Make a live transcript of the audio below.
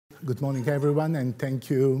Good morning, everyone, and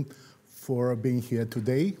thank you for being here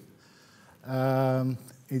today. Thank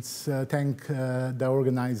the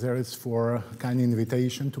organizers for kind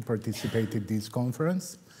invitation to participate in this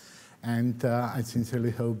conference. And I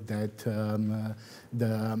sincerely hope that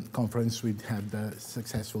the conference will have the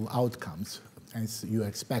successful outcomes as you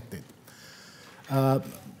expected.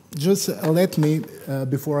 Just let me,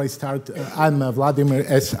 before I start, I'm Vladimir,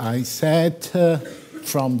 as I said,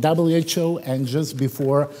 from WHO, and just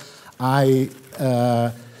before I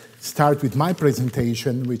start with my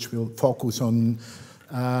presentation, which will focus on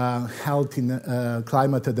health in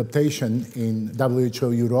climate adaptation in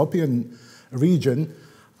WHO European region,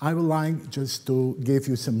 I would like just to give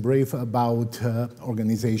you some brief about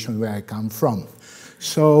organization where I come from.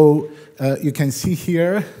 So you can see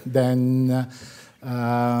here then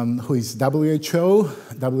who is WHO.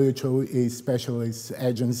 WHO is specialist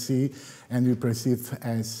agency, and we perceive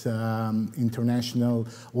as international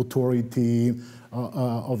authority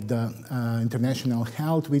of the international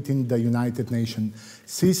health within the United Nations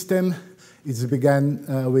system. It began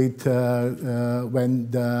with when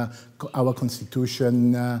our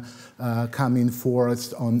constitution came in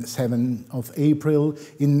force on 7th of April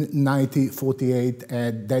in 1948,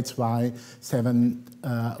 and that's why 7th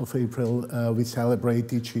of April we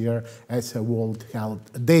celebrate each year as a World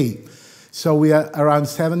Health Day. So we are around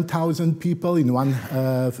 7,000 people in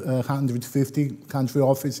 150 country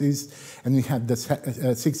offices, and we have the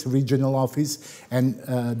 6 regional office, and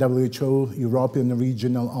WHO European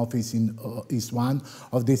Regional Office is one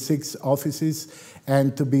of the 6 offices,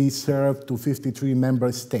 and to be served to 53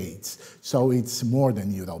 member states. So it's more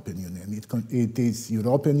than European Union. It is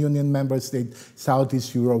European Union member state,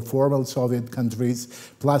 Southeast Europe, former Soviet countries,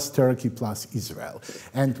 plus Turkey, plus Israel,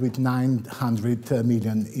 and with 900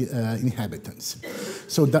 million inhabitants.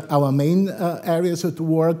 So our main areas of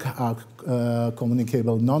work are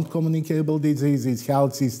communicable, non-communicable diseases,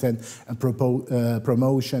 health system,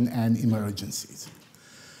 promotion, and emergencies.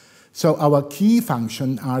 So our key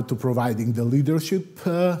functions are to providing the leadership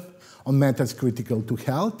on matters critical to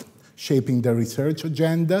health, shaping the research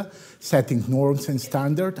agenda, setting norms and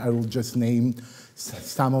standards. I will just name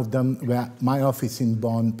some of them where my office in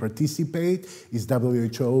Bonn participate is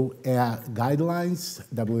WHO air guidelines,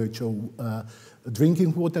 WHO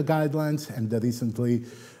drinking water guidelines, and the recently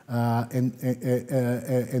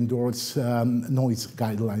endorsed noise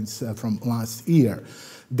guidelines from last year.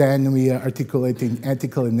 Then we are articulating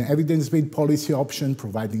ethical and evidence-based policy options,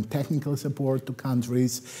 providing technical support to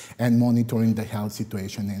countries, and monitoring the health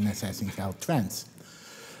situation and assessing health trends.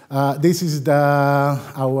 This is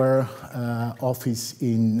our office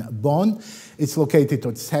in Bonn. It's located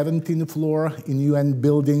on 17th floor in UN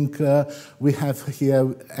building. We have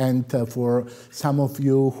here, and for some of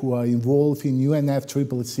you who are involved in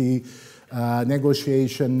UNFCCC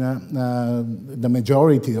negotiation, the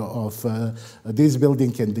majority of this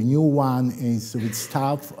building and the new one is with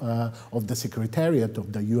staff of the Secretariat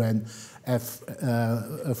of the UN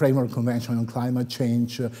Framework Convention on Climate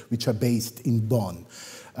Change, which are based in Bonn.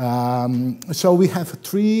 So we have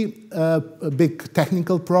 3 big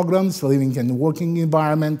technical programs: living and working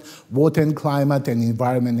environment, water and climate, and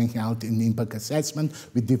environment and health and impact assessment,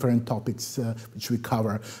 with different topics which we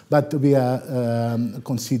cover. But we are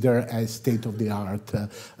considered as state-of-the-art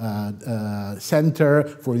center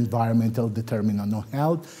for environmental determinant of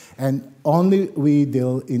health, and only we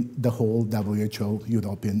deal in the whole WHO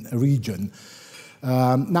European region.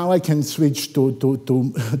 Now I can switch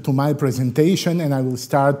to my presentation, and I will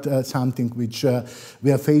start something which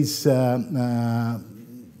we face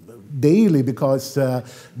daily, because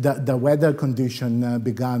the weather condition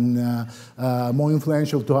began more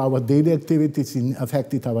influential to our daily activities,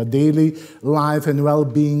 affected our daily life and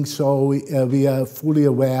well-being. So we are fully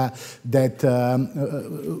aware that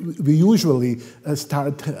we usually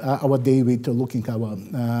start our day with looking at our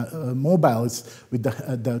mobiles with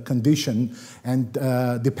the condition, and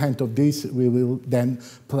depend on this, we will then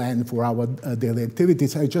plan for our daily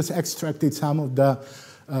activities. I just extracted some of the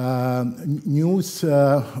news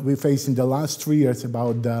we faced in the last 3 years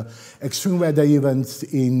about the extreme weather events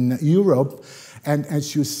in Europe. And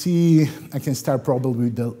as you see, I can start probably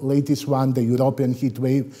with the latest one, the European heat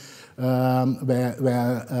wave, where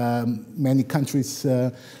many countries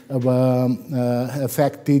were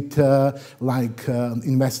affected, like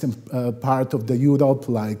in western part of the Europe,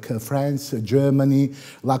 like France, Germany,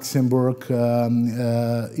 Luxembourg,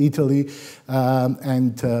 Italy,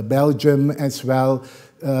 and Belgium as well.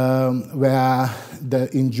 where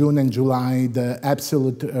in June and July the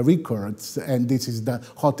absolute records, and this is the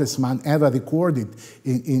hottest month ever recorded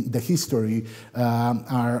in the history,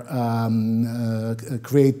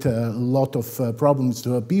 create a lot of problems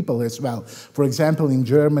to people as well. For example, in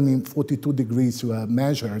Germany, 42 degrees were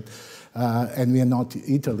measured. And we are not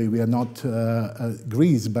Italy, we are not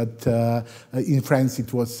Greece, but in France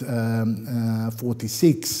it was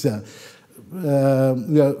 46.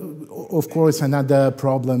 Of course, another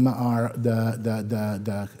problem are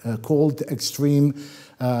the cold extreme,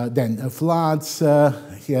 then floods.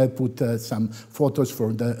 Here I put some photos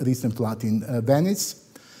for the recent flood in Venice.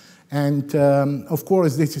 And of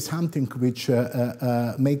course, this is something which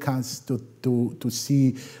make us to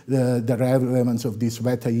see the relevance of these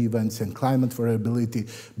weather events and climate variability,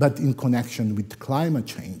 but in connection with climate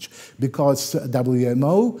change. Because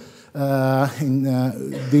WMO in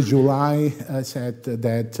this July said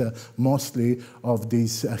that mostly of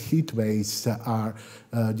these heat waves are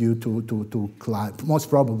due to climate, most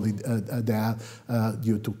probably they are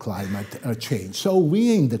due to climate change. So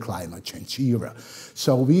we are in the climate change era.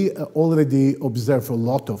 So we already observe a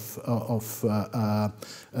lot of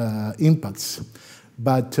impacts.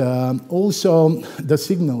 But also the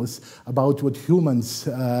signals about what humans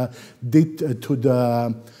did to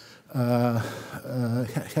the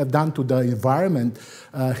have done to the environment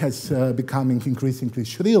has becoming increasingly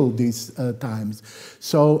shrill these times.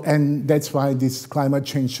 So, and that's why this climate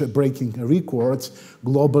change breaking records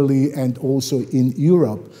globally and also in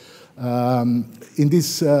Europe. In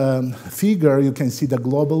this figure, you can see the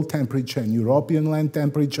global temperature and European land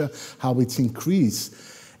temperature, how it's increased.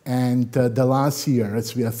 And the last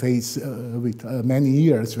years, we are faced with many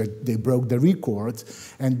years where they broke the records,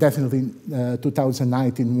 and definitely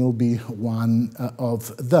 2019 will be one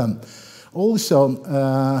of them. Also,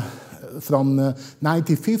 from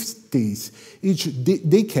 1950s, each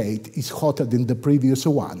decade is hotter than the previous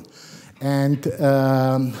one. And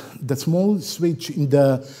the small switch in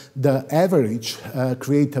the average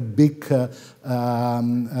create a big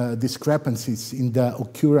discrepancies in the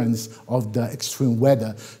occurrence of the extreme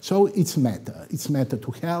weather. So it's matter. It's matter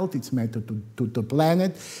to health, it's matter to the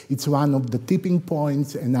planet. It's one of the tipping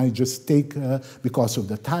points, and I just take, because of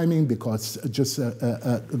the timing, because just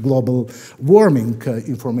global warming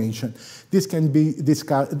information. This can be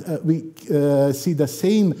discussed. We see the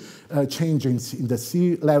same changes in the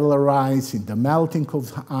sea level rise, in the melting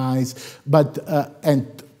of ice, but, and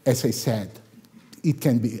as I said, it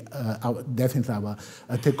can be definitely our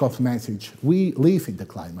take-off message. We live in the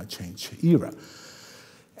climate change era.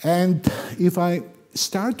 And if I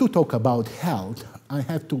start to talk about health, I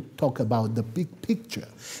have to talk about the big picture.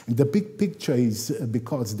 And the big picture is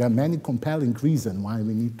because there are many compelling reasons why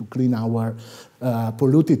we need to clean our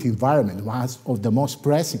polluted environment. One of the most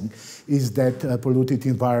pressing is that polluted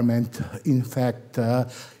environment, in fact,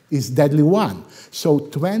 is deadly one. So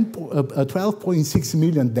 12.6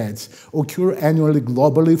 million deaths occur annually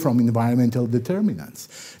globally from environmental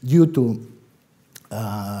determinants due to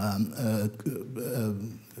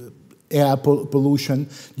air pollution,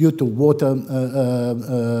 due to water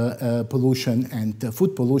pollution and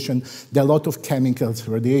food pollution. There are a lot of chemicals,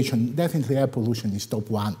 radiation. Definitely air pollution is top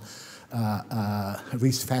one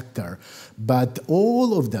risk factor. But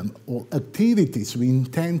all of them, all activities we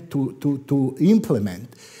intend to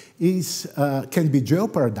implement can be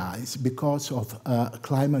jeopardized because of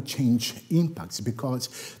climate change impacts, because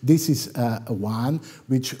this is one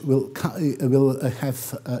which will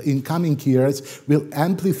have, in coming years, will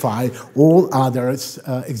amplify all others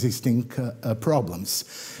existing problems.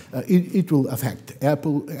 It will affect air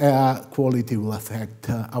quality, will affect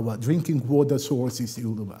our drinking water sources, it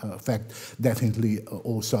will affect definitely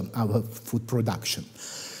also our food production.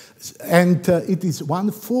 And it is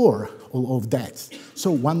 1/4 of deaths.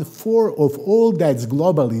 So 1/4 of all deaths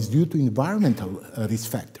globally is due to environmental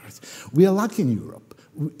risk factors. We are lucky in Europe.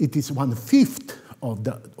 It is 1/5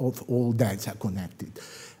 of all deaths are connected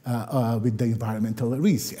with the environmental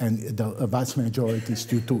risk, and the vast majority is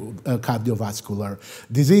due to cardiovascular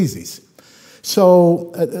diseases.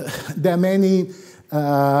 So there are many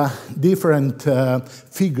different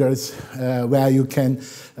figures where you can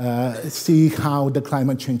see how the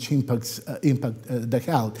climate change impact the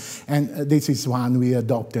health. And this is one we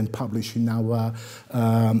adopt and publish in our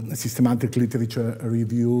systematic literature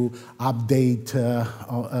review update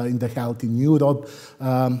in the health in Europe,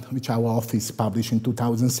 which our office published in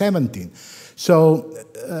 2017. So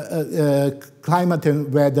climate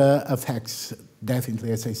and weather affects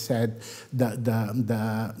definitely, as I said,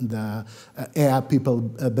 the air people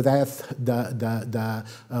breathe, the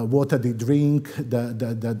water they drink,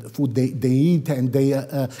 the food they eat, and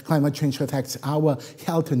climate change affects our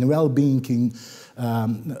health and well-being in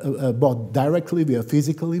both directly via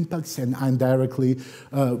physical impacts and indirectly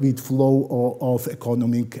with flow of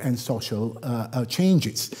economic and social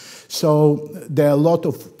changes. So there are a lot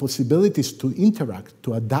of possibilities to interact,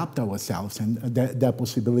 to adapt ourselves, and there are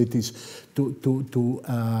possibilities to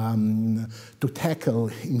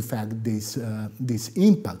tackle, in fact, these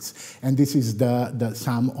impacts. And this is the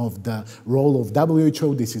some of the role of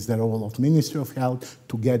WHO. This is the role of Ministry of Health,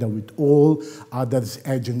 together with all other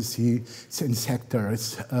agencies and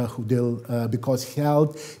sectors who deal, because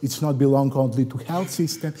health, it's not belong only to health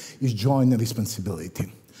system, it's joint responsibility.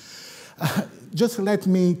 Just let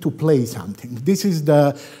me to play something. This is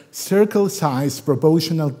the circle size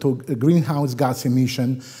proportional to greenhouse gas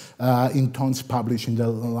emission in tons published in the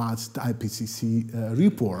last IPCC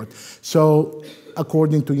report. So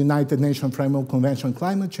according to United Nations Framework Convention on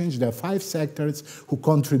Climate Change, there are 5 sectors who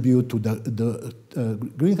contribute to the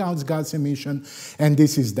greenhouse gas emission, and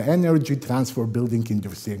this is the energy, transport, building,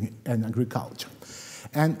 industry, and agriculture.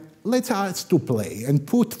 And let's ask to play and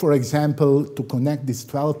put, for example, to connect this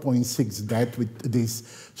 12.6 that with these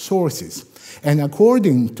sources. And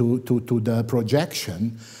according to the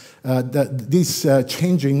projection, this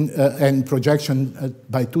changing and projection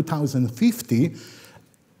by 2050,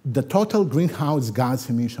 the total greenhouse gas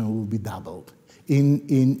emission will be doubled in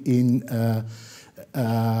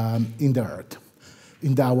the Earth,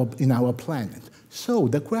 in our planet. So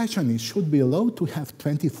the question is, should we allow to have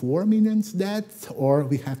 24 million deaths, or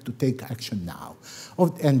we have to take action now?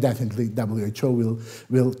 And definitely WHO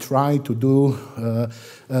will try to do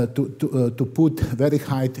to put very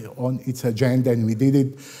high on its agenda, and we did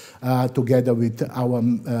it together with our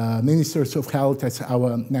ministers of health as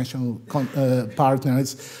our national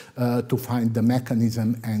partners to find the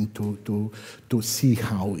mechanism and to see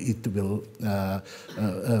how it will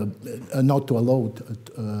not to allow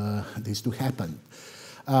this to happen.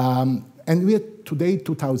 And we are today,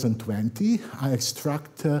 2020. I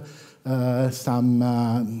extract some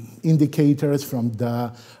indicators from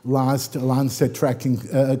the last Lancet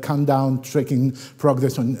countdown tracking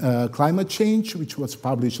progress on climate change, which was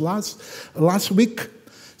published last week.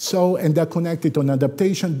 So, and they're connected on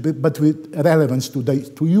adaptation, but with relevance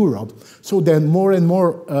to Europe. So there are more and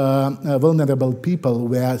more vulnerable people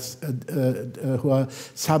who are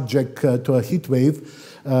subject to a heat wave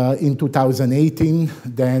in 2018,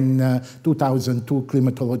 then 2002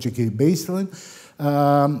 climatological baseline.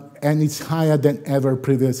 And it's higher than ever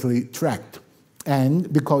previously tracked.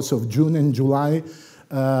 And because of June and July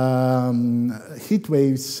heat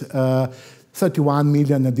waves, 31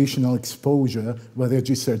 million additional exposure were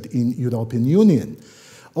registered in European Union.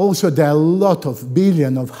 Also, there are a lot of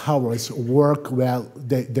billions of hours of work where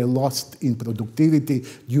they lost in productivity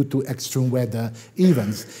due to extreme weather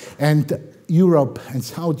events. And Europe, and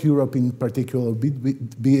South Europe in particular, will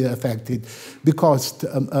be affected because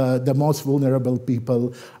the most vulnerable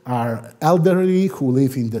people are elderly who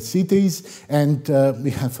live in the cities, and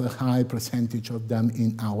we have a high percentage of them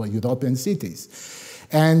in our European cities.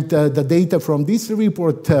 And the data from this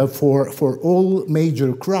report for all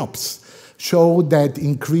major crops show that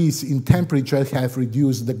increase in temperature have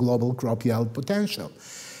reduced the global crop yield potential.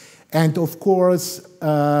 And of course,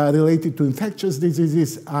 related to infectious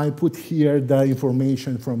diseases, I put here the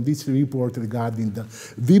information from this report regarding the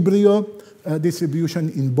Vibrio distribution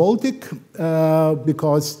in Baltic,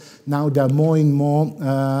 because now there are more and more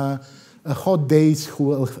hot days who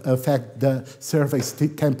will affect the surface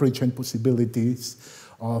temperature and possibilities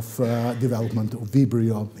of development of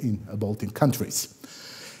Vibrio in Baltic countries.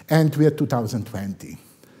 And we are 2020.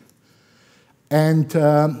 And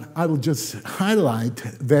I will just highlight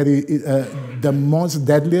the most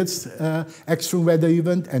deadliest extreme weather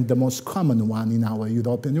event and the most common one in our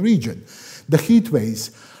European region. The heat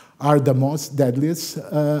waves are the most deadliest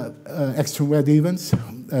extreme weather events.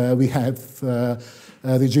 We have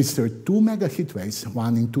registered 2 mega heat waves,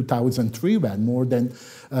 one in 2003 when more than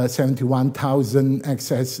 71,000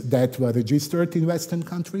 excess deaths were registered in Western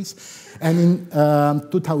countries. And in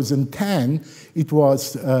 2010, it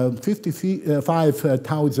was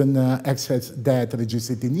 55,000 excess deaths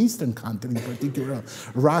registered in Eastern countries, in particular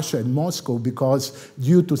Russia and Moscow, because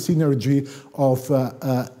due to synergy of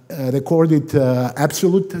recorded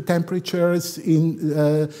absolute temperatures in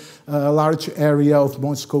a large area of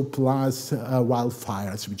Moscow plus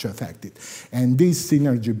wildfires which are affected. And this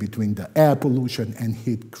synergy between the air pollution and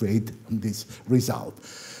heat create this result.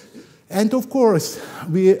 And of course,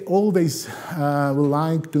 we always would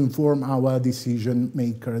like to inform our decision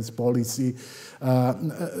makers, policy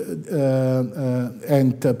and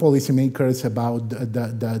policymakers about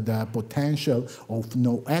the potential of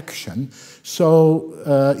no action. So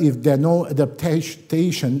if there are no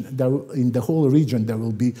adaptation in the whole region, there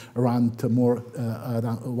will be around around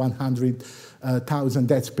 100,000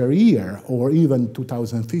 deaths per year, or even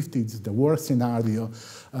 2050, it's the worst scenario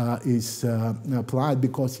is applied,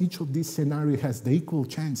 because each of these scenarios has the equal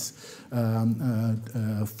chance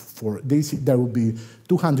for this. There will be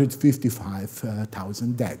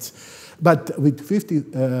 255,000 deaths. But with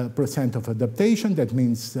 50% of adaptation, that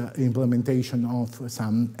means implementation of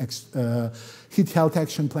some heat health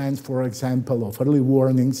action plans, for example, of early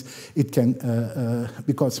warnings, it can,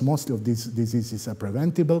 because most of these diseases are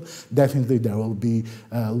preventable, definitely there will be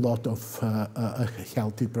a lot of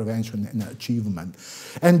healthy prevention and achievement.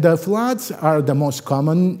 And the floods are the most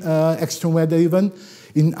common extreme weather event.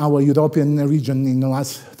 In our European region, in the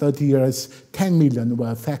last 30 years, 10 million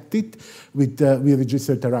were affected. We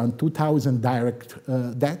registered around 2,000 direct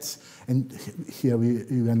deaths. And here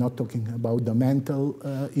we are not talking about the mental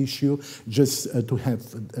issue, just to have,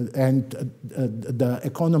 and the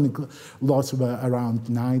economic loss were around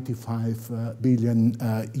 95 billion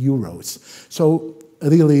euros. So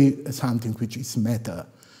really something which is matter.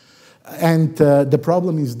 And the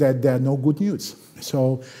problem is that there are no good news.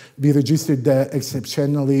 So we registered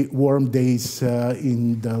exceptionally warm days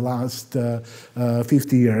in the last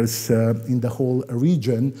 50 years in the whole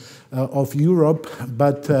region of Europe,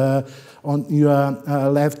 but on your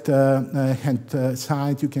left-hand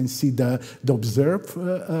side, you can see the observed,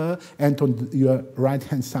 and on your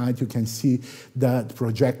right-hand side, you can see the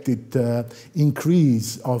projected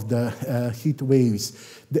increase of the heat waves.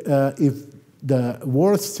 If the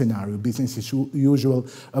worst scenario, business as usual,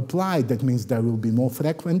 applied, that means there will be more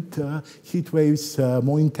frequent heat waves,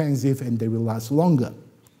 more intensive, and they will last longer.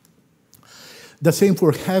 The same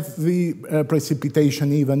for heavy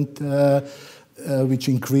precipitation event, which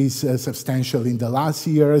increased substantially in the last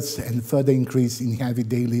years, and further increase in heavy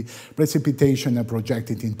daily precipitation are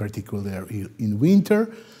projected in particular in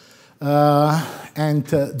winter. And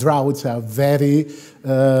droughts are very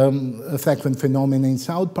frequent phenomenon in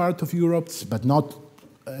south part of Europe, but not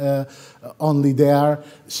only there.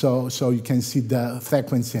 So you can see the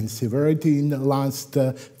frequency and severity in the last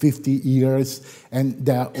 50 years, and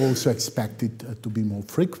they are also expected to be more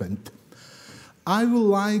frequent. I would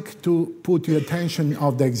like to put your attention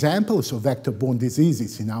of the examples of vector-borne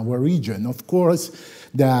diseases in our region. Of course,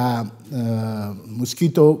 the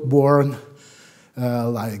mosquito-borne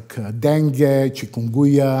like dengue,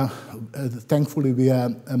 chikungunya. Thankfully, we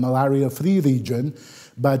are a malaria-free region,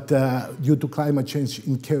 but due to climate change,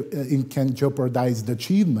 it can jeopardize the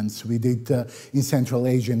achievements we did in Central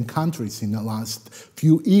Asian countries in the last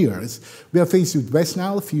few years. We are faced with West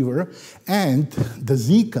Nile fever, and the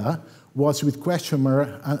Zika was with question mark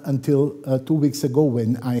until 2 weeks ago,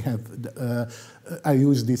 when I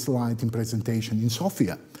used this slide in presentation in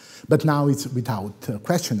Sofia. But now it's without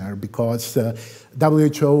questioner, because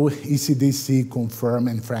WHO, ECDC confirm,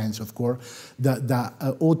 and France, of course, the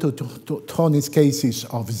autochthonous cases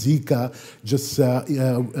of Zika just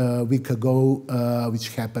a week ago,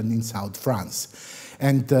 which happened in South France.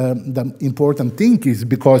 And the important thing is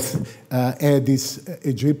because Aedes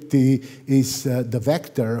aegypti is the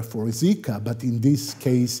vector for Zika, but in this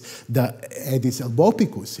case, the Aedes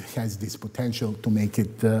albopicus has this potential to make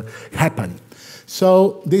it happen.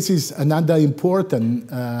 So this is another important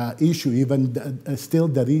issue. Even still,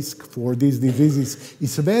 the risk for these diseases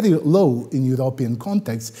is very low in European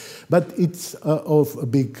context, but it's of a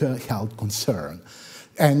big health concern.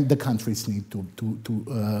 And the countries need to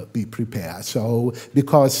be prepared. So,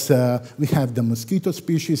 because we have the mosquito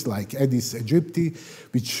species like Aedes aegypti,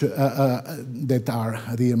 which that are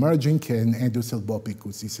re-emerging, and Aedes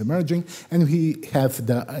albopicus is emerging, and we have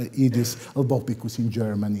the Aedes albopicus in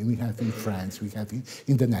Germany, we have in France, we have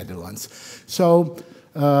in the Netherlands. So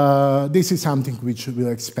this is something which we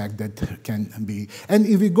expect that can be. And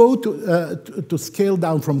if we go to scale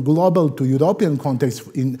down from global to European context,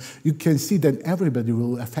 you can see that everybody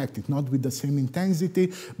will affect it, not with the same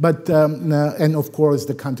intensity, but, and of course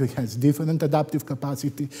the country has different adaptive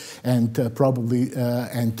capacity, and probably,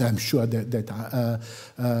 and I'm sure that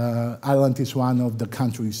Ireland is one of the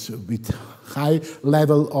countries with high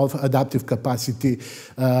level of adaptive capacity,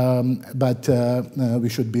 but we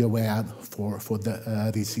should be aware for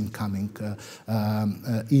these incoming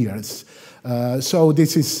years. So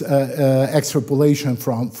this is extrapolation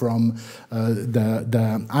from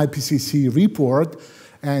the IPCC report,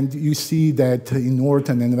 And you see that in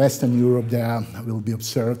Northern and Western Europe, there will be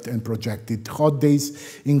observed and projected hot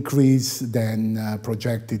days increase, then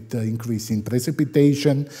projected increase in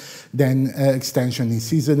precipitation, then extension in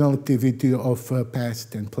seasonal activity of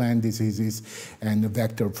pest and plant diseases, and a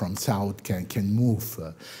vector from south can move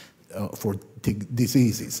for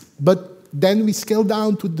diseases. But then we scale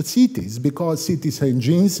down to the cities, because cities are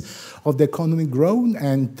engines of the economic growth,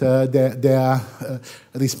 and they are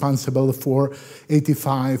responsible for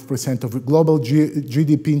 85% of global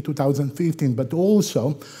GDP in 2015, but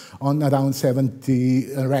also on around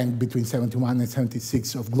 70, ranked between 71 and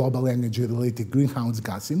 76 of global energy-related greenhouse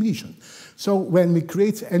gas emission. So when we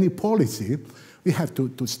create any policy, we have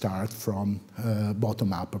to start from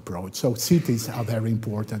bottom-up approach. So cities are very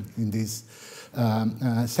important in this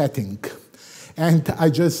setting. And I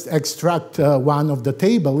just extract one of the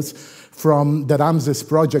tables from the Ramses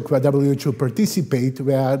project where WHO participate,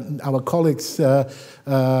 where our colleagues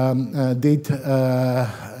did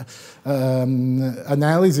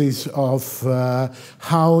analysis of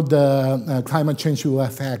how the climate change will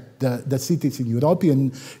affect the cities in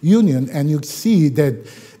European Union, and you see that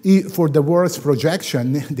for the worst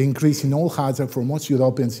projection, the increase in all hazard for most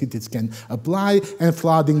European cities can apply, and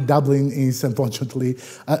flooding, Dublin is unfortunately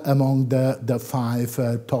among the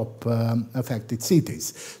 5 top affected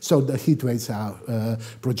cities. So the heat waves are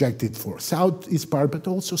projected for southeast part, but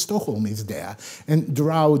also Stockholm is there. And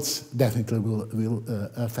droughts definitely will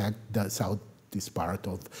affect the southeast part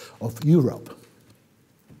of Europe.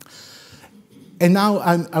 And now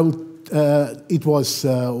it was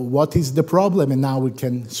what is the problem, and now we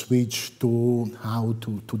can switch to how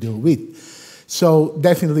to deal with. So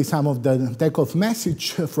definitely some of the take-off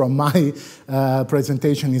message from my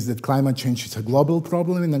presentation is that climate change is a global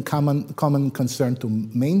problem and a common concern to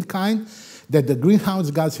mankind, that the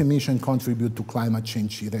greenhouse gas emissions contribute to climate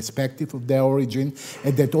change irrespective of their origin,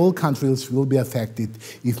 and that all countries will be affected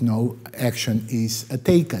if no action is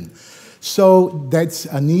taken. So that's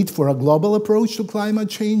a need for a global approach to climate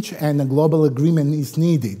change, and a global agreement is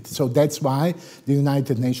needed. So that's why the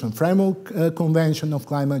United Nations Framework Convention of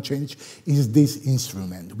Climate Change is this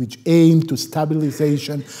instrument, which aims to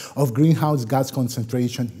stabilization of greenhouse gas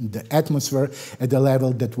concentration in the atmosphere at a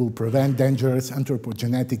level that will prevent dangerous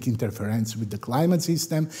anthropogenetic interference with the climate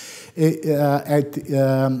system.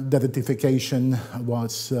 The ratification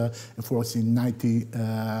was enforced in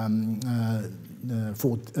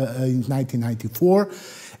 1994,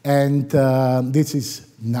 and this is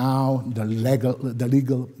now the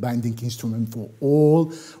legal binding instrument for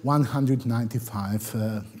all 195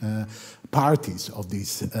 parties of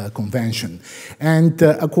this convention. And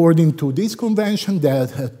according to this convention, there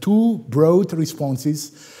are 2 broad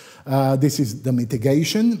responses. This is the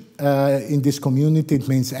mitigation. In this community, it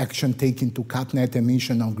means action taken to cut net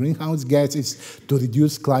emission of greenhouse gases, to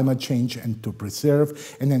reduce climate change, and to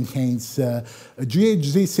preserve and enhance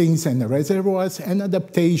GHG sinks and reservoirs. And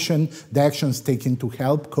adaptation, the actions taken to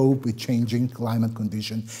help cope with changing climate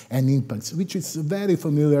conditions and impacts, which is very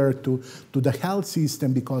familiar to the health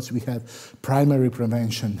system, because we have primary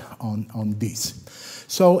prevention on this.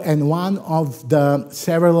 So, and one of the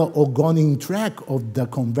several ongoing track of the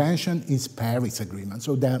convention is Paris Agreement.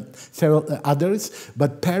 So there are several others,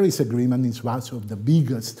 but Paris Agreement is one of the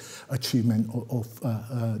biggest achievement of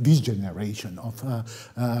this generation,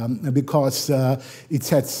 because it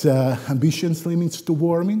sets ambitious limits to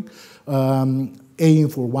warming, aim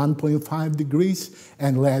for 1.5 degrees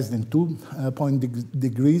and less than 2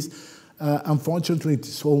 degrees. Unfortunately,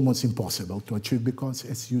 it's almost impossible to achieve, because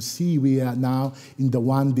as you see, we are now in the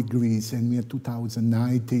 1 degrees, and we are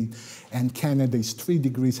 2019, and Canada is 3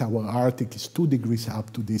 degrees, our Arctic is 2 degrees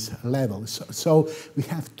up to this level. So we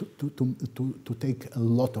have to take a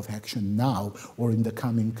lot of action now or in the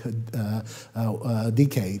coming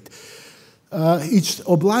decade. Each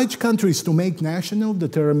obliged countries to make national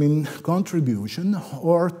determined contribution,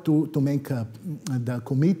 or to make the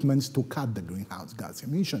commitments to cut the greenhouse gas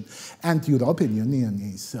emission. And the European Union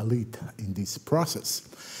is a lead in this process.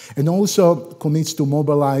 And also commits to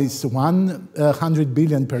mobilize 100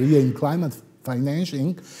 billion per year in climate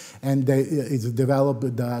financing, and it's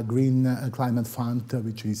developed the Green Climate Fund,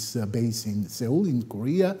 which is based in Seoul, in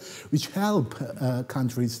Korea, which help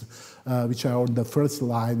countries which are on the first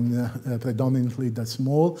line, predominantly the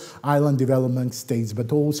small island development states,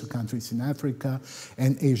 but also countries in Africa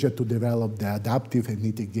and Asia, to develop the adaptive and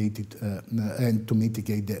mitigate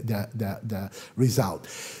the result.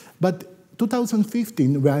 But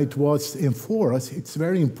 2015, where it was enforced, it's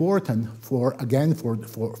very important for, again, for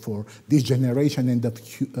this generation and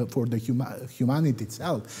for the humanity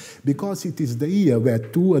itself, because it is the year where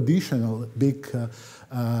two additional big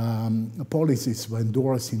policies were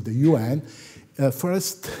endorsed in the UN.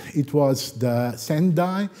 First, it was the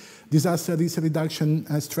Sendai disaster risk reduction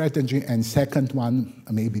strategy, and second one,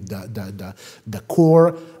 maybe the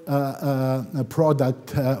core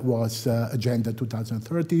product was Agenda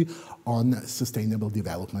 2030 on Sustainable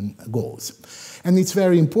Development Goals. And it's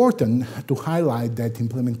very important to highlight that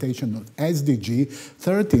implementation of SDG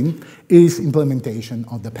 13 is implementation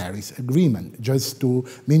of the Paris Agreement, just to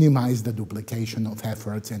minimize the duplication of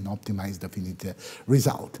efforts and optimize the finite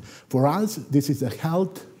result. For us, this is a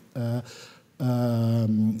health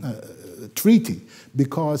treaty,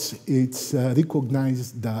 because it's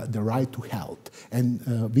recognized the right to health. And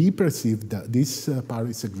we perceive this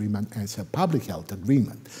Paris Agreement as a public health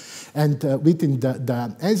agreement. And within the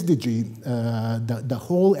SDG, the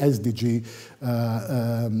whole SDG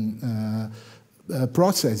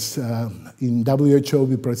process in WHO,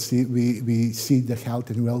 we see the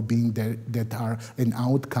health and well-being that are an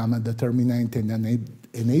outcome, a determinant, and an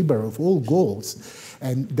enabler of all goals.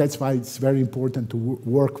 And that's why it's very important to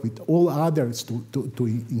work with all others to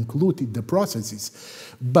include in the processes.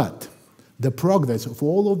 But the progress of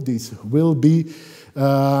all of this will be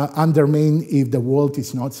undermined if the world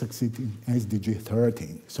is not succeeding in SDG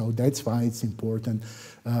 13. So that's why it's important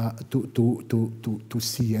to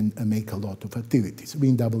see and make a lot of activities. We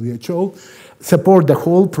in WHO support the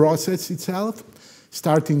whole process itself,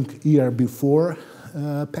 starting year before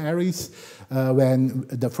Paris, when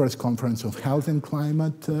the first conference of health and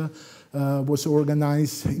climate was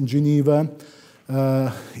organized in Geneva.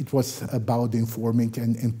 It was about informing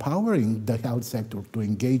and empowering the health sector to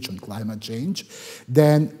engage on climate change.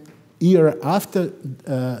 Then, year after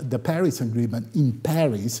the Paris Agreement in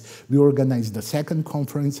Paris, we organized the second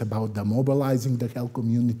conference about mobilizing the health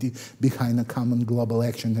community behind a common global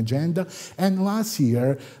action agenda. And last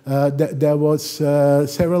year, there was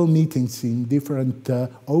several meetings in different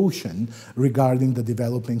oceans regarding the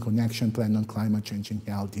developing an action plan on climate change and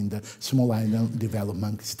health in the small island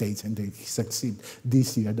development states, and they succeed.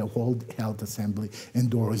 This year, the World Health Assembly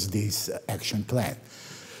endorsed this action plan.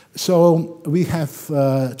 So we have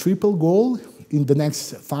a triple goal in the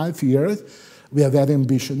next 5 years. We are very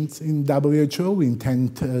ambitious in WHO. We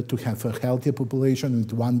intend to have a healthier population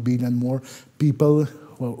with 1 billion more people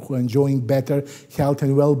who are enjoying better health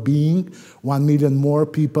and well-being, 1 million more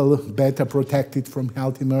people better protected from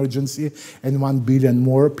health emergency, and 1 billion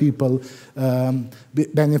more people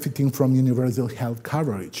benefiting from universal health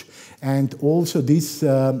coverage. And also this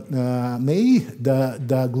May,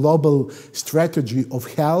 the global strategy of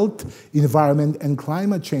health, environment, and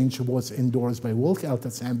climate change was endorsed by World Health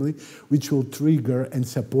Assembly, which will trigger and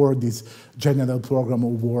support this general program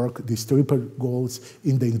of work, these triple goals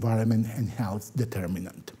in the environment and health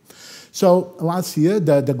determinant. So last year,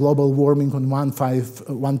 the global warming on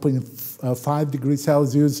 1.5 degrees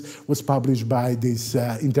Celsius was published by this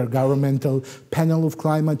intergovernmental panel of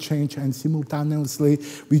climate change, and simultaneously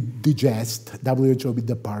we digest, WHO with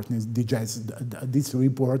the partners, digest this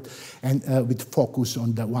report, and with focus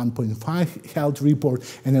on the 1.5 health report,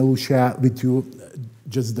 and I will share with you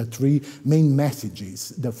just the three main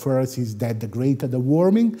messages. The first is that the greater the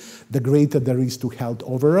warming, the greater the risk to health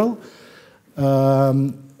overall.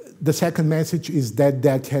 The second message is that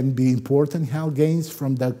there can be important health gains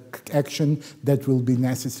from the action that will be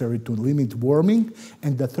necessary to limit warming.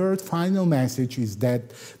 And the third final message is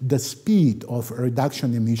that the speed of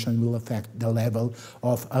reduction emission will affect the level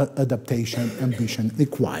of adaptation ambition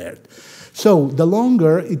required. So the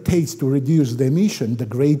longer it takes to reduce the emission, the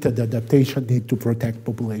greater the adaptation need to protect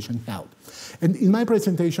population health. And in my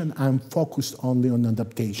presentation, I'm focused only on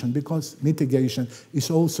adaptation because mitigation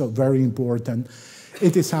is also very important.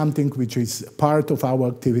 It is something which is part of our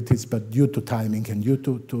activities, but due to timing and due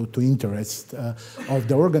to interest of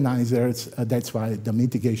the organizers, that's why the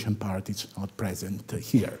mitigation part is not present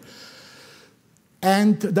here.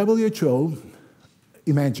 And WHO,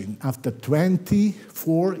 imagine, after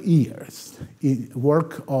 24 years in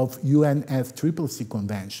work of UNFCCC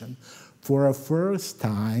Convention, for a first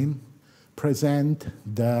time present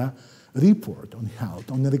the report on health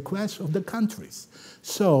on the request of the countries.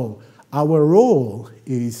 So our role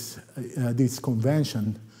is, this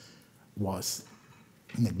convention was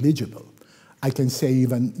negligible. I can say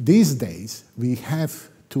even these days, we have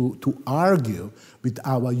to argue with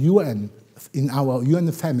our UN, in our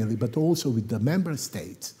UN family, but also with the member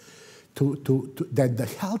states, that the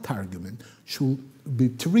health argument should be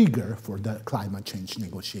trigger for the climate change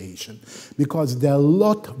negotiation, because there are a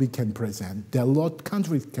lot we can present, there are a lot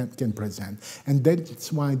countries can present, and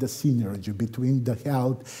that's why the synergy between the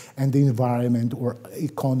health and the environment or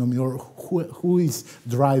economy, or who is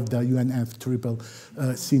drive the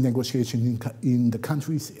UNFCCC negotiation in the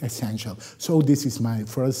country is essential. So this is my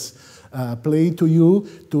first plea to you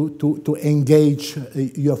to engage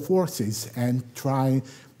your forces and try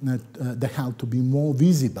the health to be more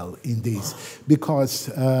visible in this, because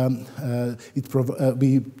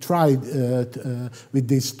we tried with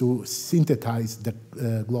this to synthesize the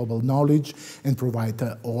global knowledge and provide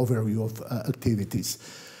an overview of activities.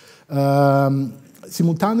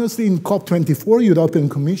 Simultaneously, in COP24, European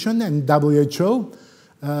Commission and WHO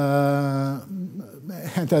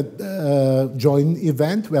had a joint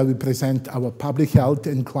event where we present our public health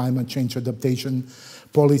and climate change adaptation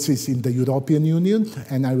policies in the European Union,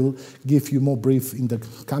 and I will give you more brief in the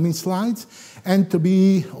coming slides. And to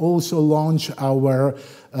be also launch our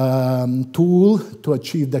tool to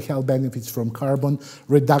achieve the health benefits from carbon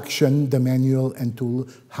reduction, the manual and tool,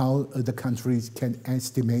 how the countries can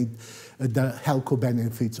estimate the health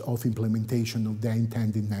benefits of implementation of their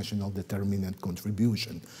intended national determinant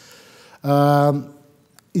contribution.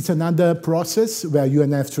 It's another process where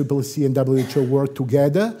UNFCCC and WHO work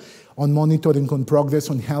together on monitoring on progress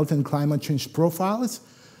on health and climate change profiles.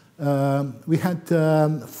 We had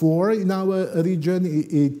 4 in our region.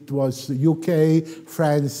 It was UK,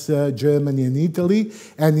 France, Germany, and Italy.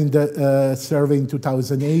 And in the survey in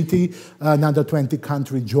 2018, another 20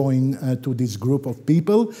 countries joined to this group of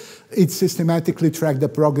people. It systematically tracked the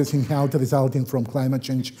progress in health resulting from climate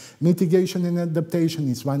change mitigation and adaptation.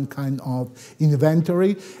 It's one kind of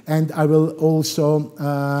inventory. And I will also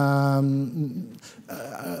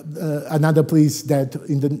another place that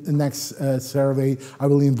in the next survey, I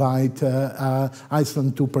will invite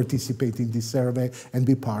Iceland to participate in this survey and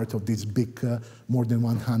be part of this big, more than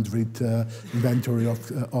 100 inventory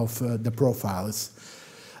of the profiles.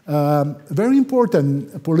 Very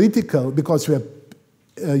important political, because we have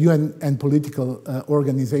UN and political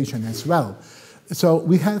organization as well. So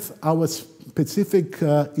we have our specific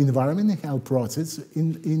environment and health process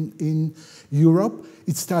in Europe.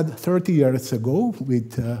 It started 30 years ago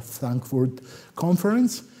with Frankfurt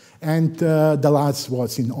Conference, and the last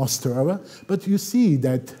was in Ostrava. But you see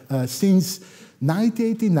that since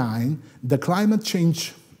 1989, the climate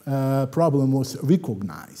change problem was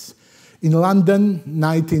recognized. In London,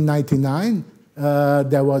 1999,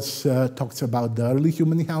 there was talks about the early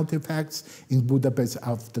human health effects. In Budapest,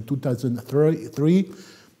 after 2003,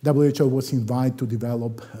 WHO was invited to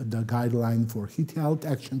develop the guideline for heat health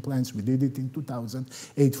action plans. We did it in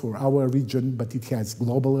 2008 for our region, but it has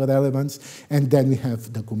global relevance. And then we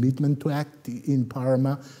have the commitment to act in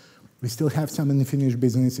Parma. We still have some unfinished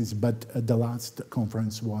businesses, but the last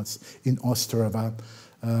conference was in Ostrava,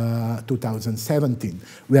 2017,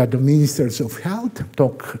 where the ministers of health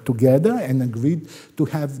talked together and agreed to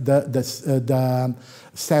have the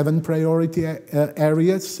 7 priority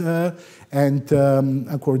areas, and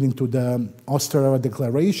according to the Ostrava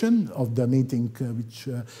declaration of the meeting which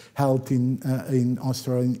held in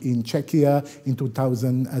Ostrava in Czechia in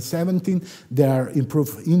 2017, there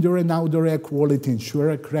improved indoor and outdoor air quality,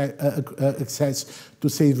 ensure access to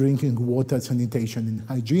safe drinking water, sanitation and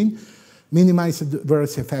hygiene, minimize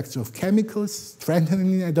adverse effects of chemicals,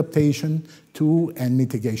 strengthening adaptation to and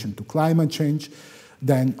mitigation to climate change.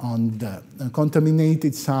 Then on the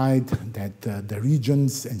contaminated side, that the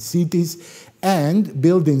regions and cities, and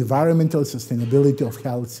build the environmental sustainability of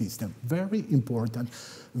health system. Very important,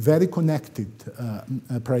 very connected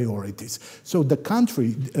priorities. So the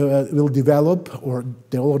country will develop, or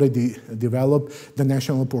they already developed, the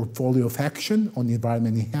national portfolio of action on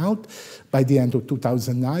environment and health by the end of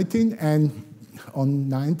 2019, and on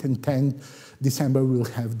 9th and 10th December we'll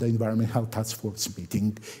have the Environment Health Task Force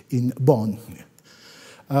meeting in Bonn.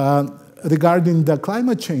 Regarding the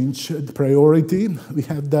climate change priority, we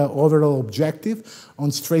have the overall objective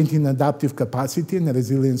on strengthening adaptive capacity and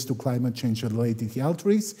resilience to climate change-related health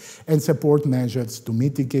risks, and support measures to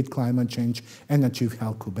mitigate climate change and achieve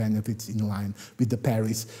health benefits in line with the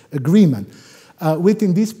Paris Agreement.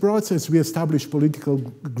 Within this process, we established political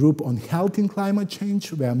group on health and climate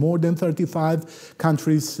change, where more than 35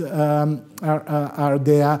 countries are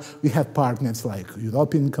there. We have partners like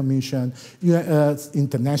European Commission,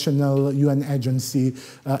 international UN agency,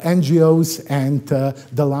 NGOs, and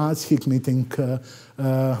the last HIC meeting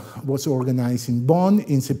was organized in Bonn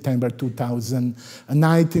in September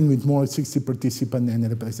 2019 with more than 60 participants and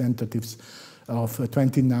representatives of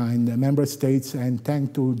 29 member states, and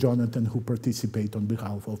thank to Jonathan who participated on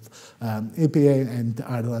behalf of EPA and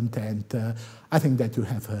Ireland. And I think that you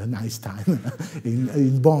have a nice time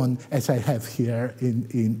in Bonn, as I have here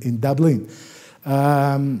in Dublin.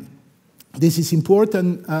 This is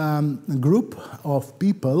important group of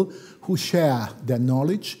people who share their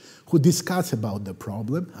knowledge, who discuss about the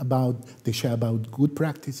problem, they share about good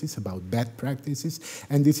practices, about bad practices,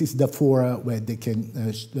 and this is the forum where they can,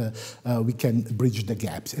 we can bridge the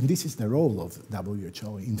gaps. And this is the role of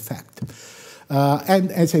WHO, in fact.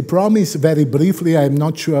 And as I promised, very briefly, I'm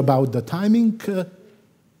not sure about the timing.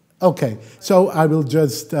 Okay, so I will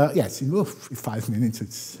just, yes, in 5 minutes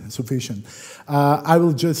it's sufficient. I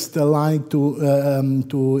will just like to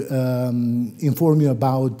inform you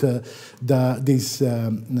about this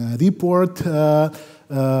report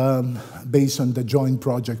based on the joint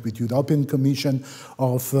project with European Commission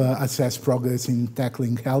of assess progress in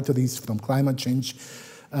tackling health risks from climate change.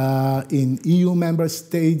 In EU member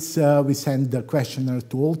states, we sent the questionnaire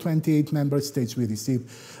to all 28 member states. We received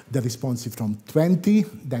the responses from 20.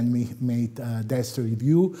 Then we made a desk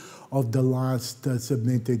review of the last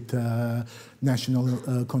submitted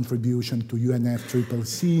national contribution to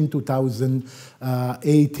UNFCCC in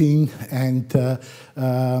 2018. And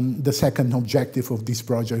the second objective of this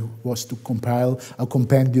project was to compile a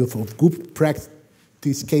compendium of good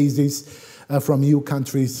practice cases from EU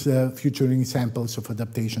countries featuring samples of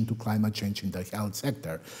adaptation to climate change in the health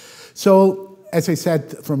sector. So, as I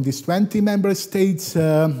said, from these 20 member states,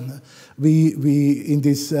 in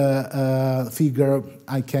this figure,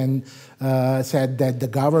 I can say that the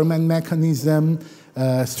government mechanism,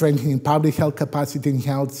 strengthening public health capacity in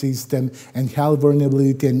health system, and health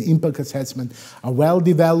vulnerability and impact assessment are well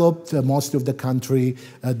developed. Most of the country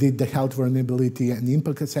did the health vulnerability and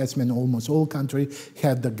impact assessment. Almost all countries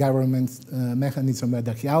have the government mechanism where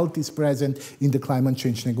the health is present in the climate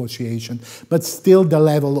change negotiation. But still the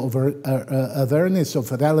level of awareness of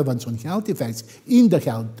relevance on health effects in the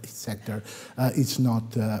health sector is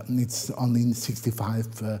not, it's only in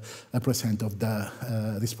 65% of the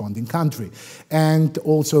responding country. And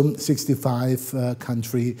also 65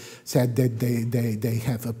 countries said that they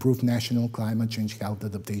have approved national climate change health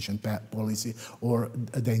adaptation policy, or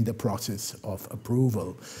they're in the process of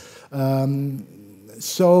approval.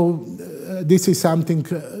 So this is something,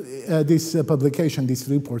 this publication, this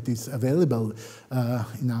report is available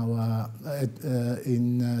in our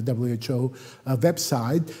WHO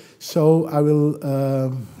website. So I will,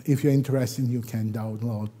 if you're interested, you can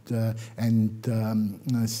download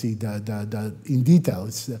and see in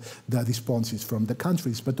details the responses from the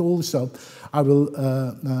countries. But also I will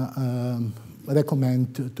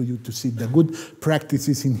recommend to you to see the good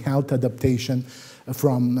practices in health adaptation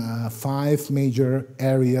from 5 major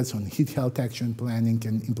areas on heat health action planning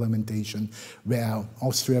and implementation, where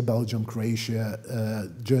Austria, Belgium, Croatia,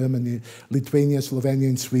 Germany, Lithuania, Slovenia,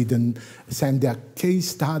 and Sweden send their case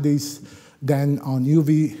studies. Then on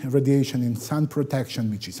UV radiation and sun protection,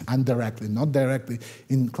 which is indirectly, not directly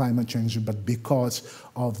in climate change, but because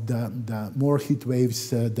of the more heat waves,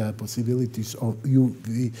 the possibilities of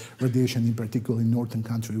UV radiation, in particular in northern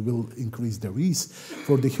country, will increase the risk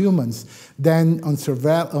for the humans. Then on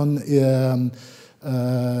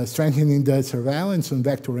strengthening the surveillance on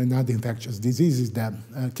vector and other infectious diseases, the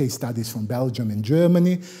case studies from Belgium and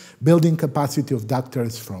Germany, building capacity of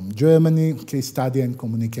doctors from Germany, case study and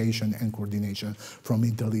communication and coordination from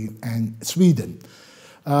Italy and Sweden.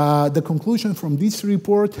 The conclusion from this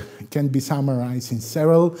report can be summarized in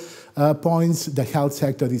several points. The health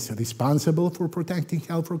sector is responsible for protecting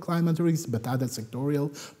health from climate risks, but other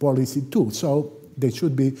sectorial policy too. So there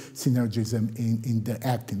should be synergism in the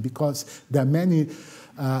acting, because there are many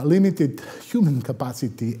limited human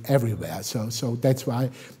capacity everywhere. So that's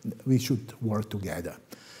why we should work together.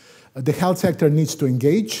 The health sector needs to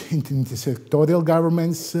engage in sectorial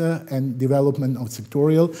governments and development of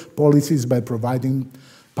sectorial policies by providing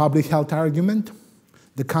public health argument.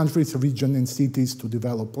 The countries, regions, and cities to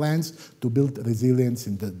develop plans to build resilience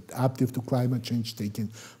in the adaptive to climate change,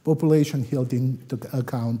 taking population health into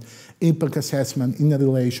account, impact assessment in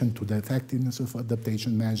relation to the effectiveness of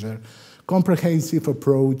adaptation measure. Comprehensive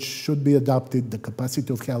approach should be adopted, the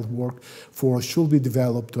capacity of health workforce should be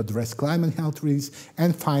developed to address climate health risks,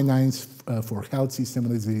 and finance for health system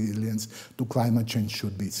resilience to climate change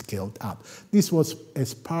should be scaled up. This was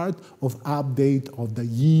as part of update of the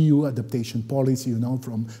EU adaptation policy. You know,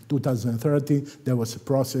 from 2030. There was a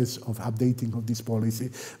process of updating of this policy,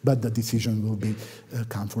 but the decision will be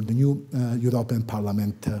come for the new European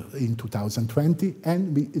Parliament in 2020,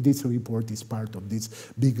 and this report is part of this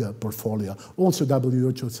bigger portfolio. Also,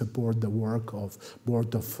 WHO support the work of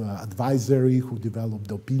Board of Advisory, who developed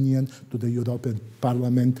the opinion to the European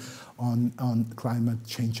Parliament on climate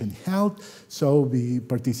change and health. So we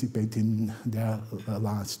participate in their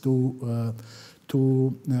last two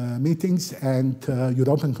meetings, and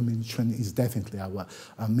European Commission is definitely our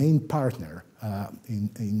main partner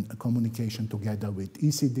in communication together with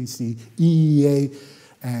ECDC, EEA,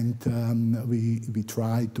 and we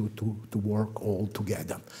try to work all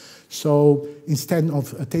together. So instead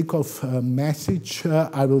of a takeoff message,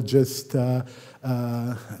 I will just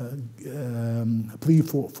plea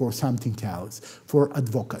for something else, for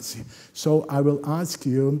advocacy. So I will ask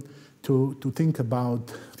you to think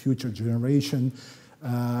about future generation,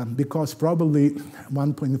 because probably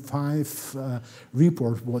 1.5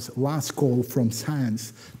 report was last call from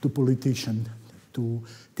science to politicians to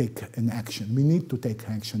take an action. We need to take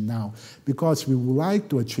action now, because we would like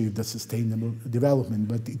to achieve the sustainable development,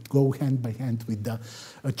 but it goes hand by hand with the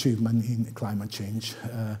achievement in climate change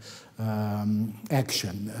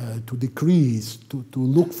action, to decrease, to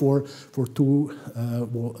look for two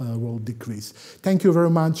world decrease. Thank you very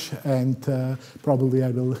much, and probably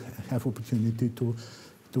I will have opportunity to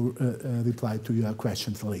reply to your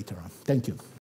questions later on. Thank you.